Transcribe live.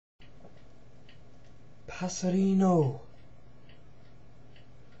Passerino,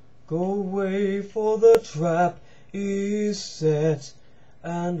 go away, for the trap is set,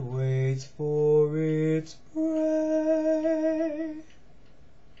 and waits for its prey.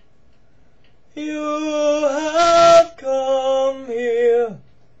 You have come here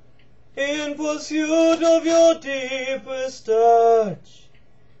in pursuit of your deepest urge,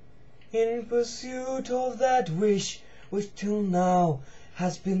 in pursuit of that wish which till now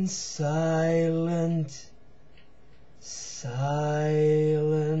has been silent, silent.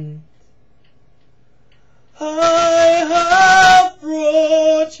 I have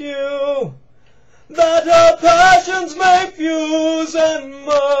brought you that our passions may fuse and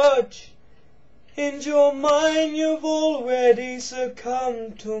merge. In your mind you've already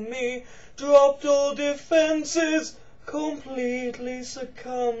succumbed to me, dropped all defenses, completely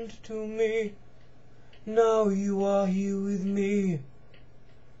succumbed to me. Now you are here with me,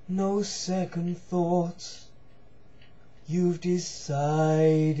 no second thoughts. You've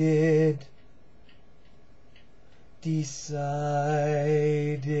decided.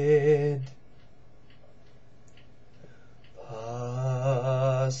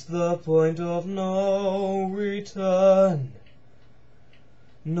 Past the point of no return,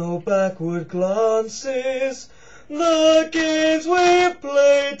 no backward glances. The games we've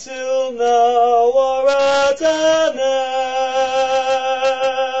played till now are at an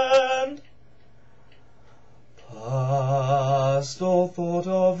end. Past all thought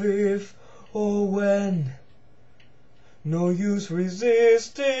of if or when, no use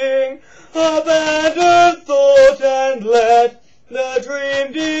resisting. Abandon thought and let the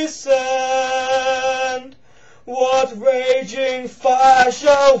dream descend. What raging fire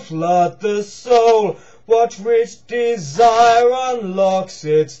shall flood the soul? What rich desire unlocks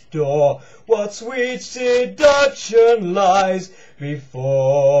its door? What sweet seduction lies before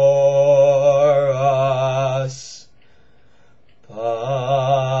us?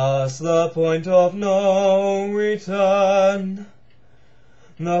 Past the point of no return,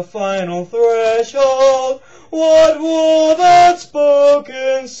 the final threshold. What warm and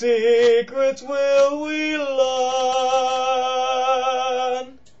spoken secrets will we learn?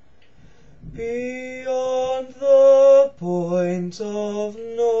 Beyond the point of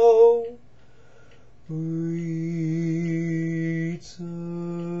no return.